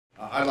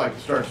I'd like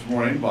to start this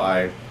morning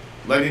by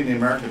letting the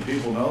American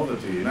people know that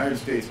the United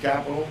States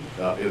Capitol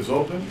is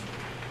open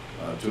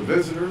to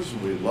visitors.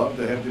 We'd love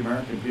to have the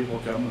American people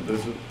come and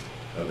visit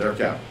their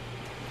capital.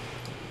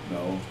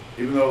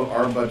 Even though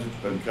our budget's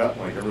been cut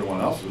like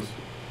everyone else's,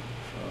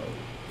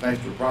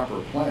 thanks to proper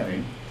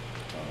planning,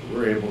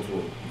 we're able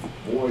to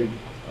avoid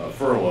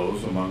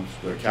furloughs amongst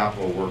the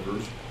Capitol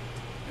workers,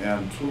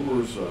 and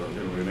tours are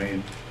going to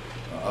remain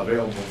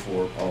available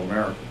for all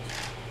Americans.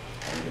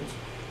 I think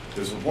it's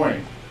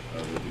disappointing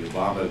that the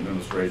Obama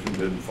administration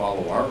didn't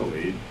follow our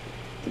lead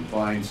and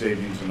find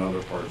savings in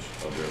other parts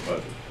of their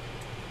budget.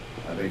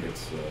 I think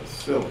it's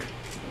silly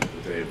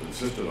that they've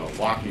insisted on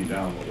locking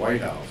down the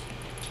White House,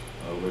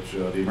 which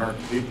the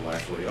American people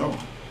actually own.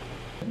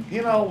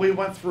 You know, we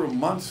went through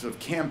months of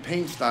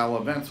campaign-style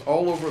events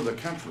all over the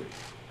country.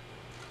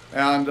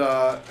 And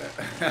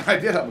I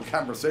did have a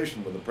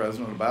conversation with the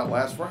president about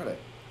last Friday.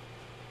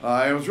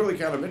 It was really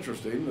kind of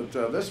interesting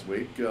that this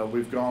week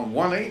we've gone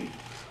 180.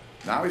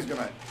 Now he's going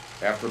to,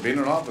 after being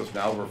in office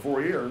now for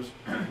 4 years,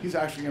 he's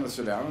actually going to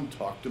sit down and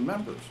talk to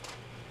members.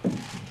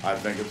 I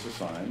think it's a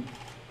sign,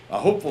 a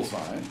hopeful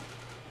sign,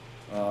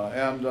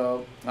 and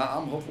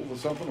I'm hopeful that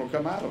something will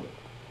come out of it.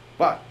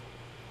 But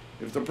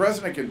if the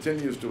president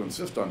continues to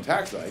insist on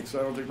tax hikes, I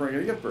don't think we're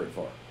going to get very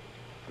far.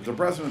 If the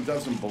president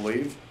doesn't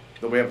believe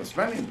that we have a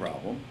spending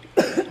problem,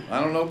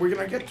 I don't know if we're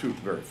going to get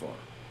very far.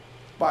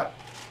 But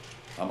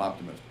I'm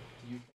optimistic.